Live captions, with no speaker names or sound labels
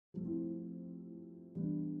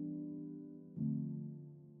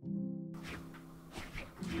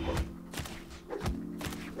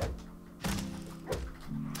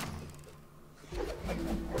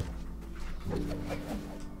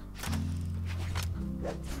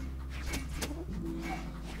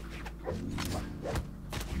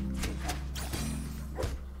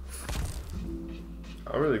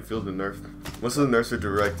I don't really feel the nerf. Most of the nerfs are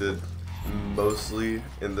directed mostly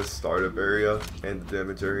in the startup area and the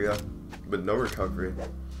damage area, but no recovery.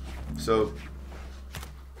 So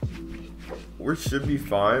we should be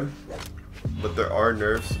fine, but there are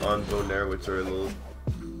nerfs on Bonaire which are a little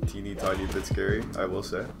teeny tiny bit scary, I will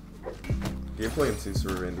say. Gameplay seems to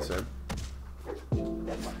remain the same.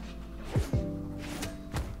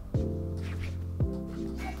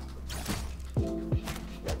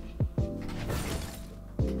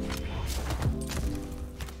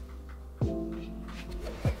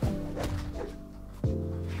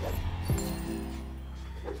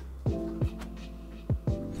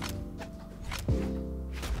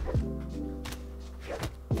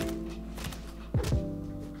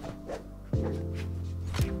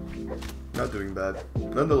 Not doing bad.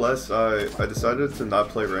 Nonetheless, I decided to not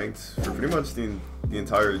play ranked for pretty much the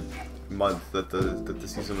entire month that the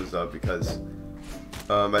season was up, because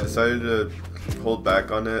I decided to hold back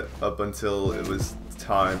on it up until it was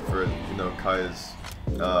time for, you know, Kaya's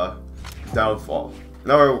downfall.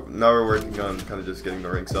 Now we're working on kind of just getting the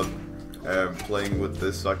ranks up and playing with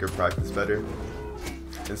this so I can practice better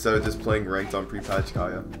instead of just playing ranked on pre-patch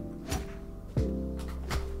Kaya.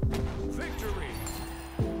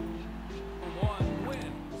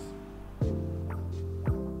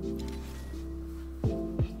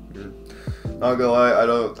 Not gonna lie,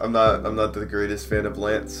 I'm not the greatest fan of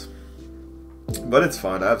Lance, but it's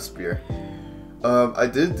fine. I have Spear. I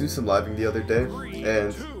did do some living the other day,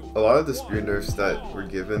 and a lot of the Spear nerfs that were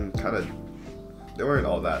given they weren't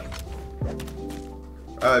all that.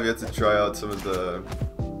 I've yet to try out some of the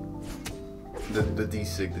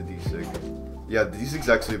D-Sig. Yeah, the D-Sig's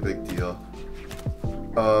actually a big deal.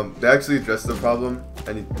 They actually addressed the problem,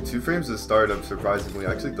 and 2 frames of startup surprisingly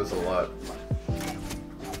actually does a lot.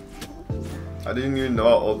 I didn't even know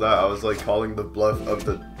all that. I was like calling the bluff of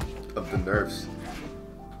the nerfs.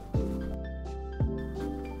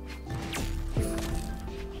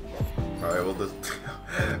 Alright, well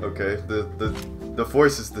okay, the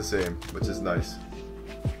force is the same, which is nice.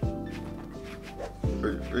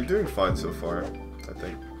 We're doing fine so far, I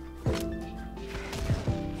think.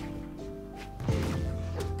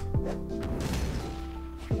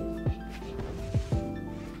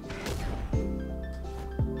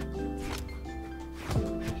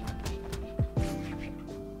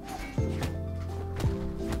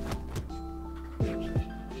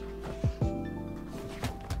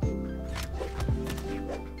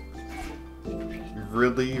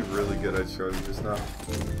 Really good at charging just now.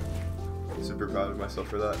 Super proud of myself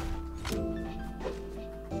for that.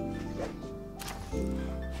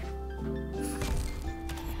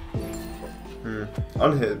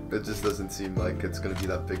 On hit, it just doesn't seem like it's gonna be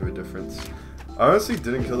that big of a difference. I honestly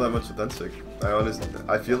didn't kill that much with NSIG.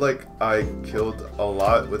 I feel like I killed a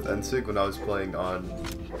lot with NSIG when I was playing on.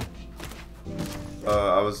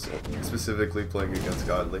 I was specifically playing against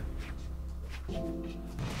Godly.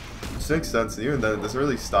 Which makes sense, and even then it doesn't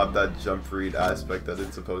really stop that jump read aspect that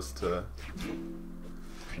it's supposed to.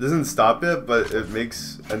 It doesn't stop it, but it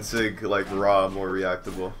makes NSIG like raw more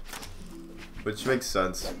reactable. Which makes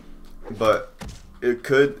sense. But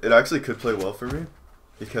it actually could play well for me,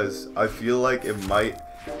 because I feel like it might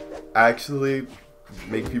actually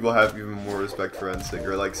make people have even more respect for NSIG,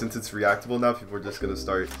 or like since it's reactable now, people are just gonna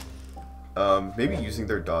start maybe using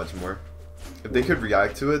their dodge more. If they could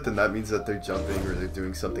react to it, then that means that they're jumping or they're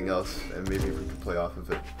doing something else, and maybe we could play off of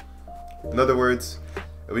it. In other words,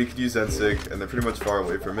 if we could use NSIG and they're pretty much far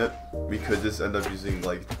away from it, we could just end up using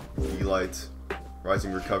like D-Light,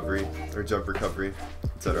 rising recovery, or jump recovery,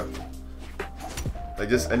 etc. Like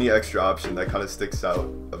just any extra option that kind of sticks out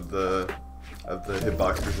of the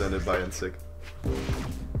hitbox presented by NSIG.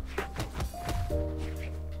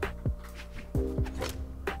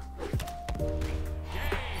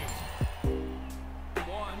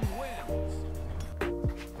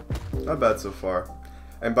 Not bad so far.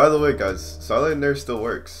 And by the way, guys, Starlight Nair still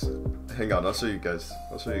works. Hang on, I'll show you guys.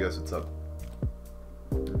 I'll show you guys what's up.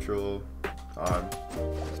 Control on.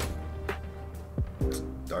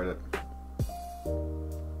 Darn it.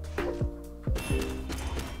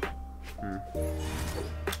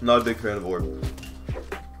 Not a big fan of Orb.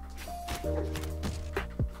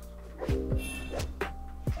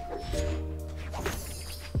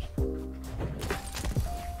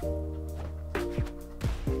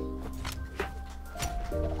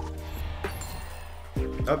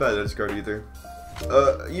 Not bad edge guard either.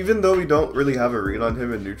 Even though we don't really have a read on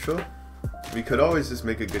him in neutral, we could always just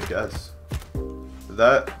make a good guess.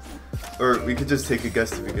 or we could just take a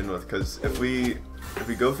guess to begin with, because if we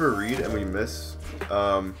go for a read and we miss,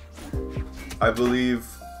 I believe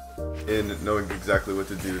in knowing exactly what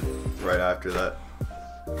to do right after that.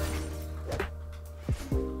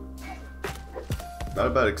 Not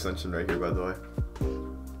a bad extension right here, by the way.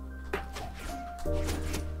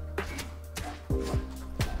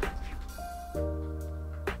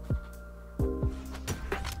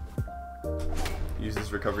 Use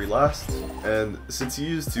this recovery last, and since you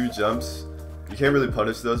use 2 jumps, you can't really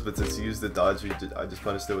punish those, but since you used the dodge, I just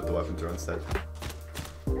punished it with the weapon throw instead.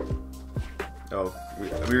 Oh,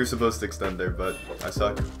 we were supposed to extend there, but I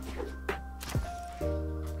suck.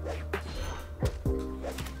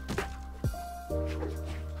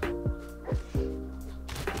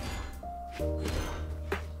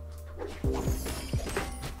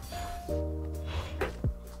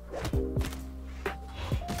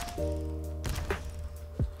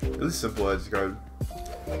 Really simple edge guard.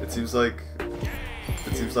 It seems like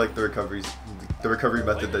the recovery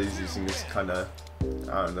method that he's using is kind of,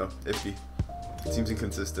 I don't know, iffy. It seems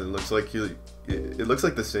inconsistent. It looks like it looks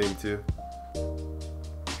like the same too.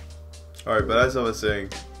 All right, but as I was saying,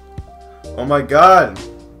 oh my God!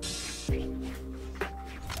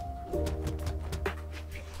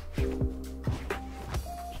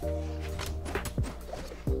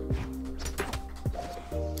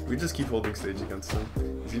 We just keep holding stage against him.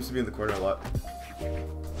 He seems to be in the corner a lot.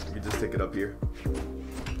 We can just take it up here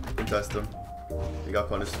and test him. He got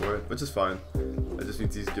punished for it, which is fine. That just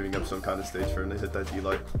means he's giving up some kind of stage for him to hit that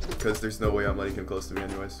D-light, because there's no way I'm letting him close to me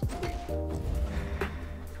anyways.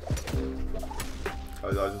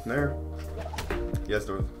 I dodge with Nair. He has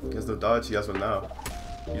no dodge. He has one now.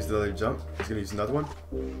 Use another jump. He's gonna use another one.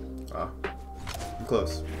 Ah, I'm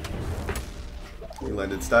close. He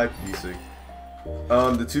landed stack. Easy.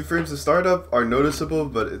 The 2 frames of startup are noticeable,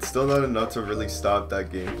 but it's still not enough to really stop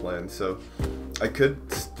that game plan. So I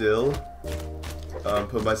could still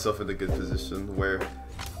put myself in a good position where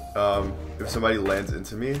if somebody lands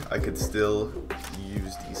into me, I could still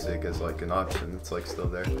use desig as like an option. It's like still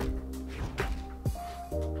there.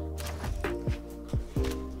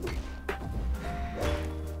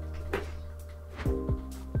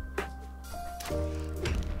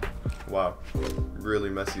 Wow, really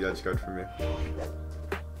messy edge guard for me.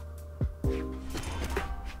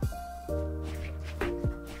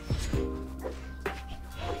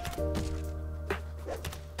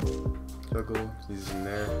 Juggle, using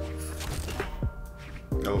there.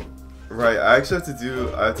 Oh, right. I actually have to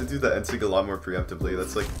do the NSYNC a lot more preemptively.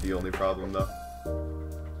 That's like the only problem though.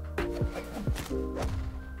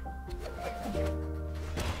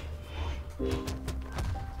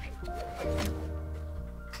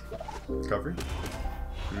 Recovery?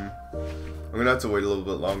 I'm gonna have to wait a little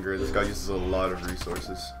bit longer. This guy uses a lot of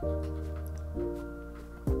resources.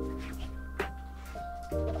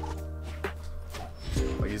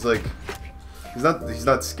 Like he's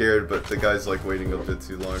not scared, but the guy's like waiting a bit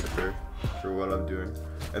too long for what I'm doing.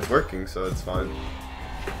 And it's working, so it's fine.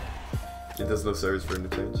 It does no service for him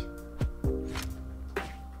to change.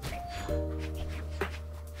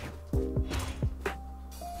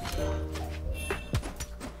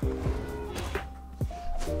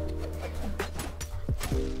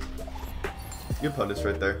 Good punish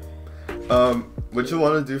right there. What you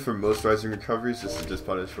want to do for most rising recoveries is to just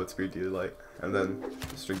punish what's greedy light, and then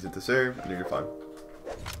strings it to serve, and you're fine.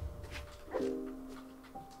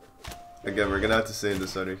 Again, we're gonna have to stay in the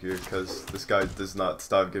center here because this guy does not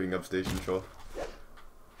stop giving up stage control.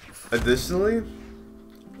 Additionally,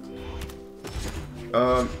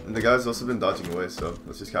 the guy's also been dodging away, so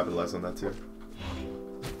let's just capitalize on that too.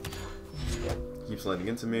 Keeps landing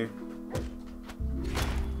into me.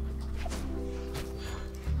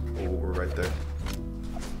 Oh, we're right there.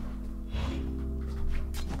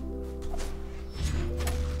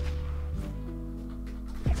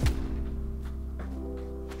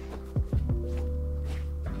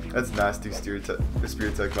 That's nasty spirit tech,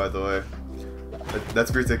 by the way. That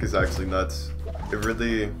spirit tech is actually nuts. It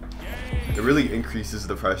really increases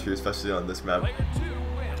the pressure, especially on this map.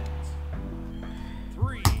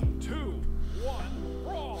 3, 2, 1,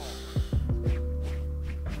 brawl.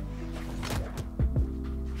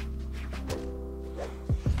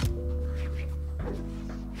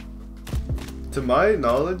 To my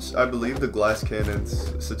knowledge, I believe the glass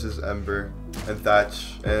cannons, such as Ember and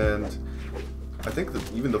Thatch, and I think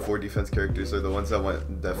even the 4 defense characters are the ones that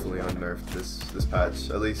went definitely unnerfed this patch.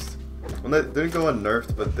 At least, well, they didn't go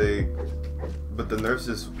unnerfed, but the nerfs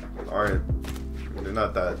just aren't. They're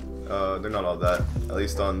not all that. At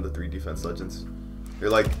least on the 3 defense legends, they're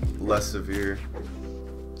like less severe.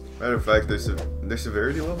 Matter of fact, their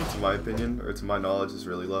severity level, to my opinion, or to my knowledge, is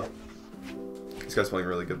really low. This guy's playing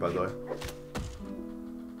really good, by the way.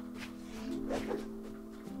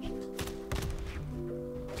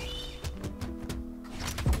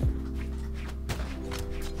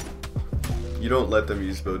 You don't let them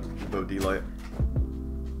use bow D-Light.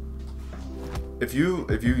 If you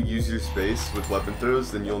use your space with weapon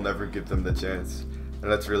throws, then you'll never give them the chance,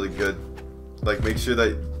 and that's really good. Like, make sure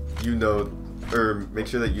that you know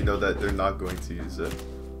that they're not going to use it.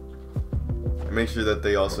 And make sure that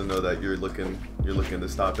they also know that you're looking to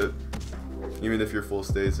stop it, even if you're full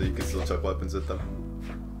stage, so you can still chuck weapons at them.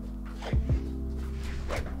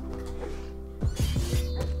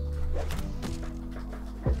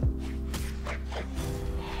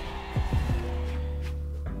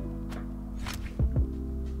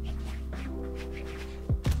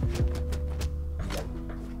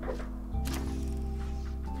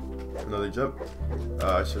 Another jump.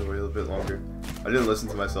 I should have waited a little bit longer. I didn't listen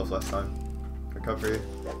to myself last time. Recovery.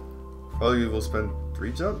 Probably will spend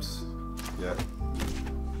 3 jumps. Yeah.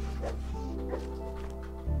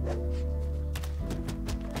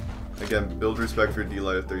 Again, build respect for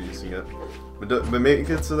D-Light if they're using it, but make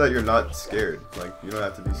it so that you're not scared. Like, you don't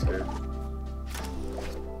have to be scared.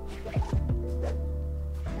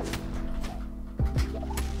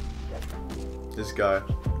 This guy.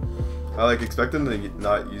 I like expect him to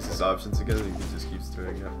not use his options again, and he just keeps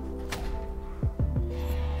doing it.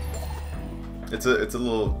 It's a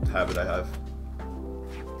little habit I have.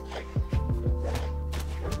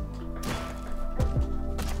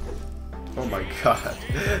 Oh my god.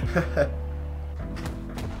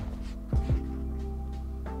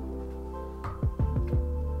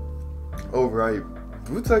 Oh right,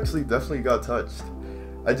 Boots actually definitely got touched.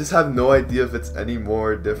 I just have no idea if it's any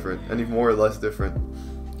more or less different.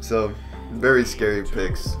 So, very scary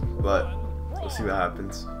picks, but we'll see what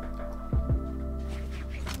happens.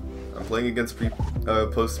 I'm playing against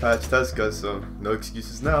post-patch Tesca, so no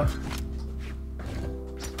excuses now.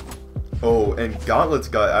 Oh, and Gauntlets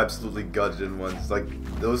got absolutely gutted in ones. Like,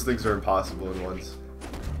 those things are impossible in ones.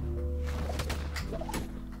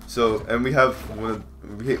 So, and we have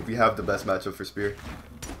we have the best matchup for Spear.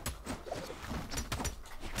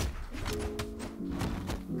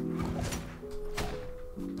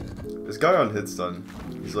 This guy on hit stun,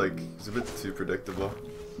 he's a bit too predictable.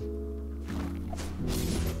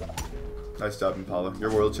 Nice job, Impala.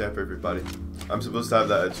 You're world champ, everybody. I'm supposed to have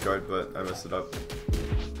that edge guard, but I messed it up.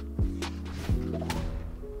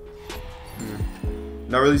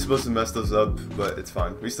 Not really supposed to mess those up, but it's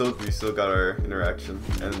fine. We still got our interaction,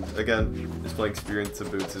 and again, just playing Spear into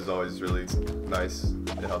Boots is always really nice.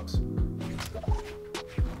 It helps.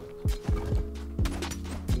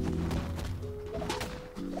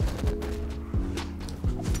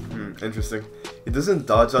 Interesting. He doesn't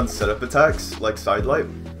dodge on setup attacks like Sidelight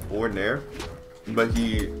or Nair, but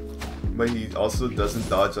he also doesn't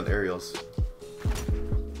dodge on aerials.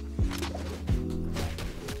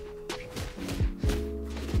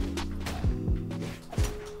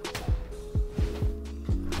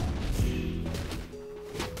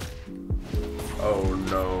 Oh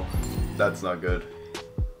no, that's not good.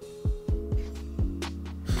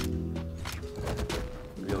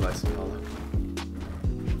 Real nice, Impala.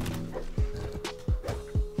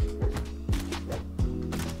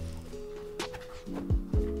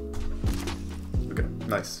 Okay,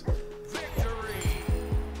 nice.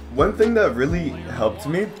 One thing that really helped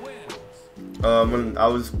me when I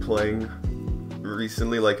was playing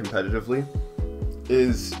recently, like competitively,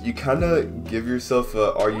 is you kind of give yourself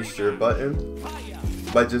a "Are you sure?" button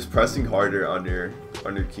by just pressing harder on your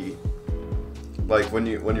key. Like when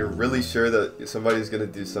you're really sure that somebody's gonna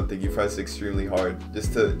do something, you press extremely hard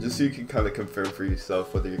just so you can kind of confirm for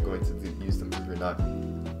yourself whether you're going to use the move or not.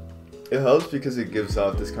 It helps because it gives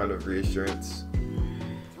off this kind of reassurance.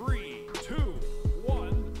 3, 2,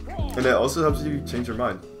 1, roll. And it also helps you change your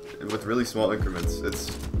mind with really small increments.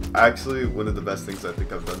 It's actually one of the best things I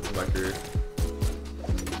think I've done to my career.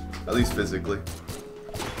 At least physically.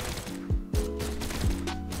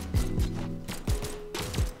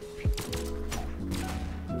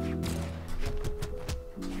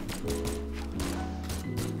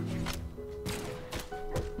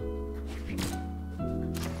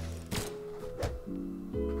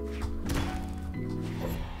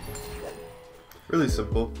 Really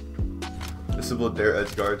simple. A simple dare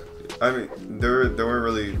edge guard. I mean, they were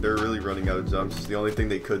really running out of jumps. The only thing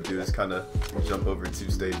they could do is kind of jump over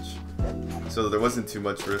 2 stage. So there wasn't too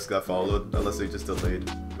much risk that followed, unless they just delayed,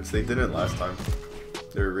 which they didn't last time.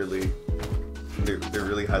 They really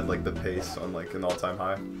had like the pace on like an all-time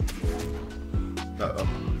high. Uh-oh.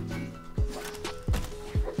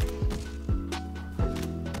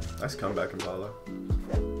 Nice comeback, Impala.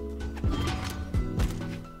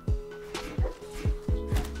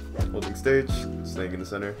 Holding stage, staying in the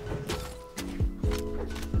center.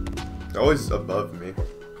 They're always above me,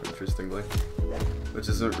 interestingly. Which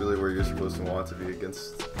isn't really where you're supposed to want to be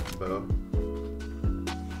against Bo.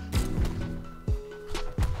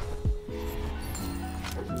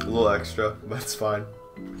 A little extra, but it's fine.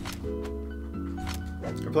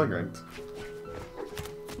 We're playing ranked.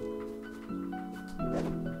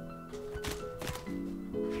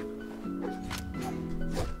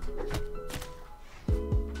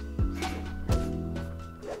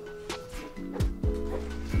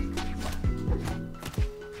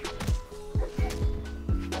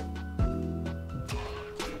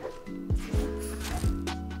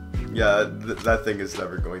 Yeah, that thing is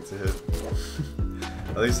never going to hit.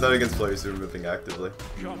 At least not against players who are moving actively.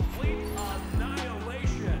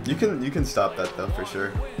 You can stop that though for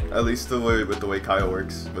sure. At least the way with the way Kyle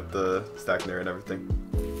works with the stack nair and everything.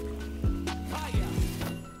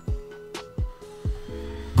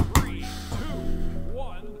 3, 2,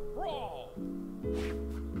 1, brawl.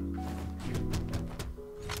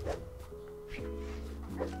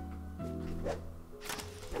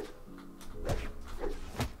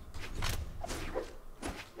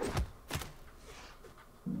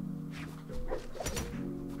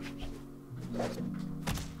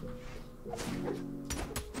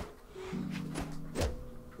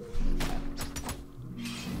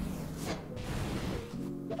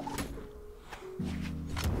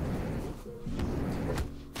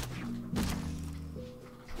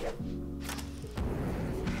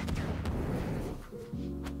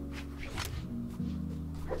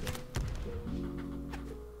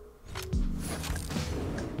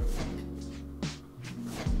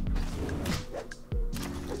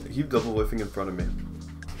 I keep double whiffing in front of me.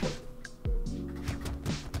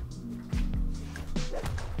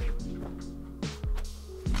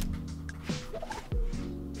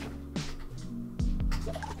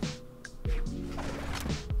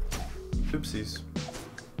 Oopsies.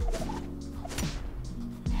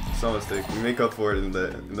 It's not a mistake. We make up for it in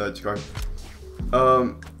the edge card.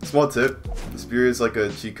 Small tip. The spear is like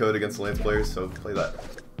a cheat code against lance players, so play that.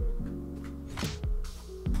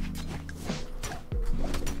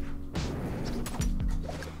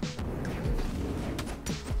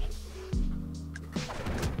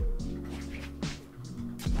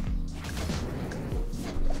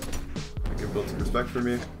 Build some respect for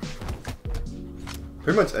me.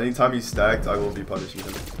 Pretty much anytime he's stacked, I will be punishing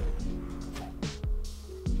him.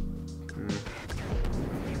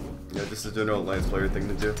 Yeah, just a general lance player thing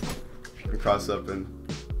to do. And cross up and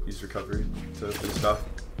use recovery to finish off.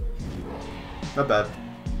 Not bad.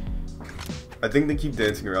 I think they keep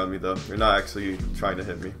dancing around me though. They're not actually trying to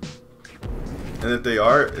hit me. And if they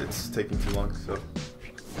are, it's taking too long, so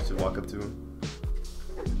I should walk up to him.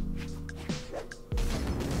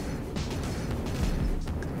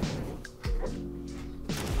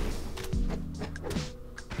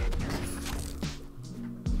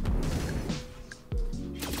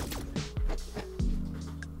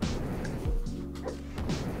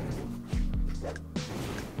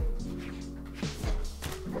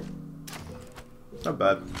 Not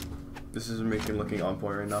bad. This is making looking on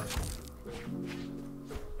point right now.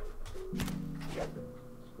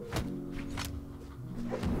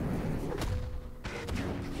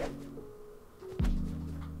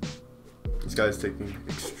 This guy is taking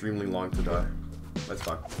extremely long to die. That's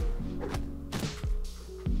fine.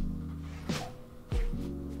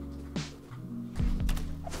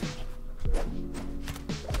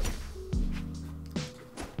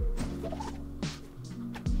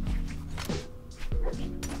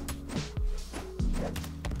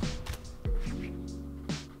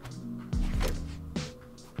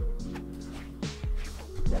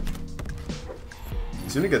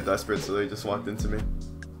 He's gonna get desperate, so he just walked into me.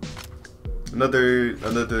 Another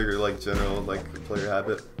like general like player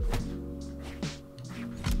habit.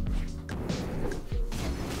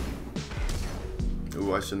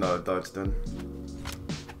 Ooh, I should not have dodged in.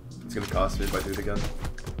 It's gonna cost me if I do it again.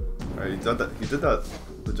 Alright, he did that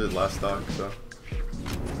legit last stock, so.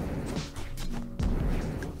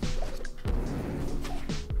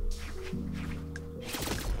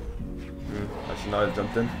 I should not have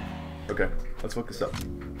jumped in. Okay, let's focus up.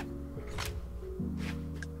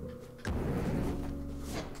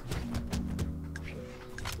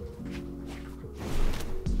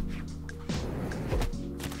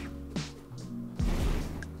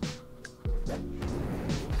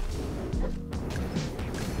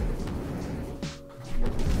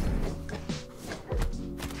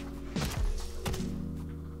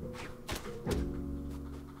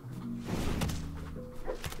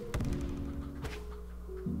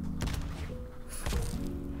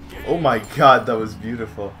 Oh my god, that was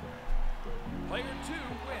beautiful.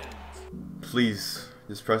 please,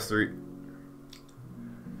 just press 3.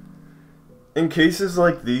 In cases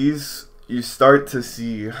like these, you start to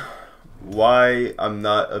see why I'm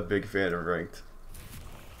not a big fan of ranked.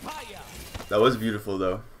 That was beautiful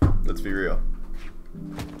though, let's be real.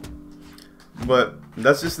 But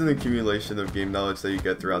that's just an accumulation of game knowledge that you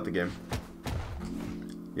get throughout the game.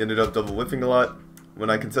 He ended up double whiffing a lot. When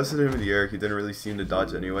I contested him in the air, he didn't really seem to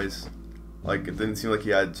dodge anyways. Like, it didn't seem like he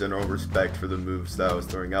had general respect for the moves that I was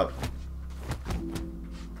throwing out.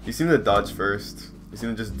 He seemed to dodge first. He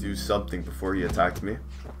seemed to just do something before he attacked me.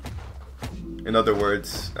 In other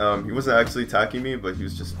words, he wasn't actually attacking me, but he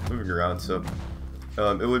was just moving around, so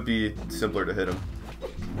it would be simpler to hit him.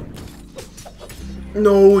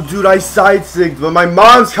 No, dude, I side-sigged, but my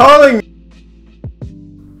mom's calling me!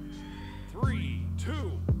 3, 2,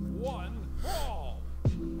 1, brawl!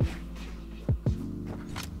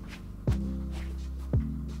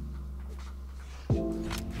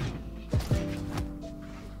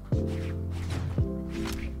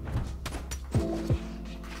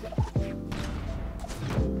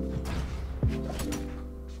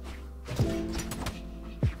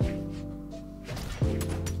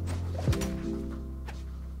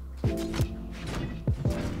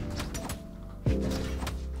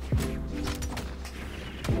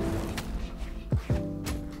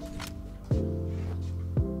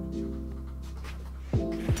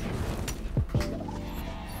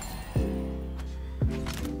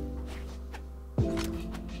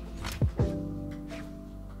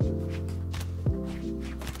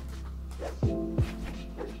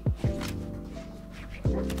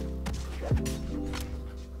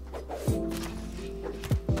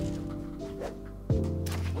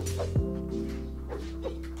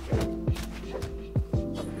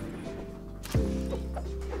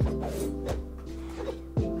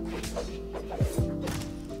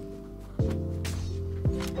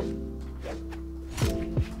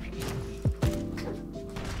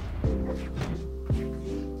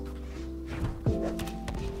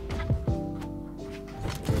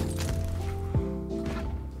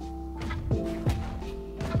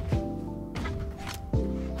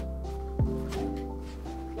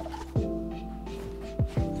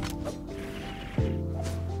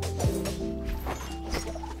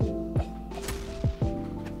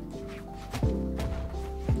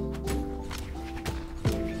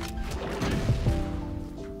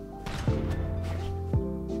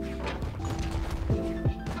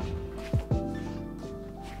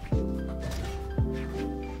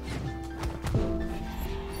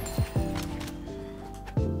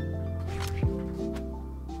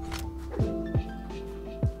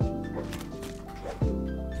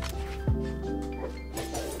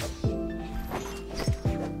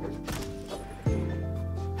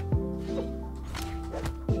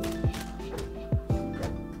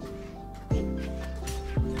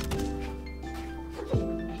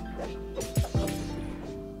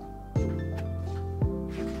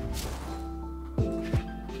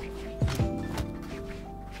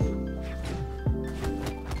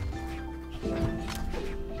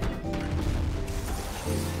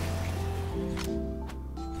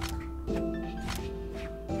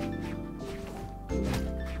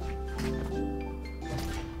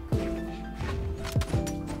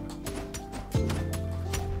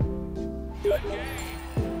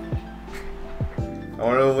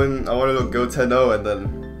 I wanted to go 10-0, and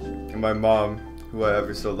then my mom, who I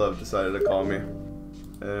ever so love, decided to call me.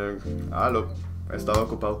 Aló, estaba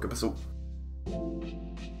ocupado, ¿qué pasó?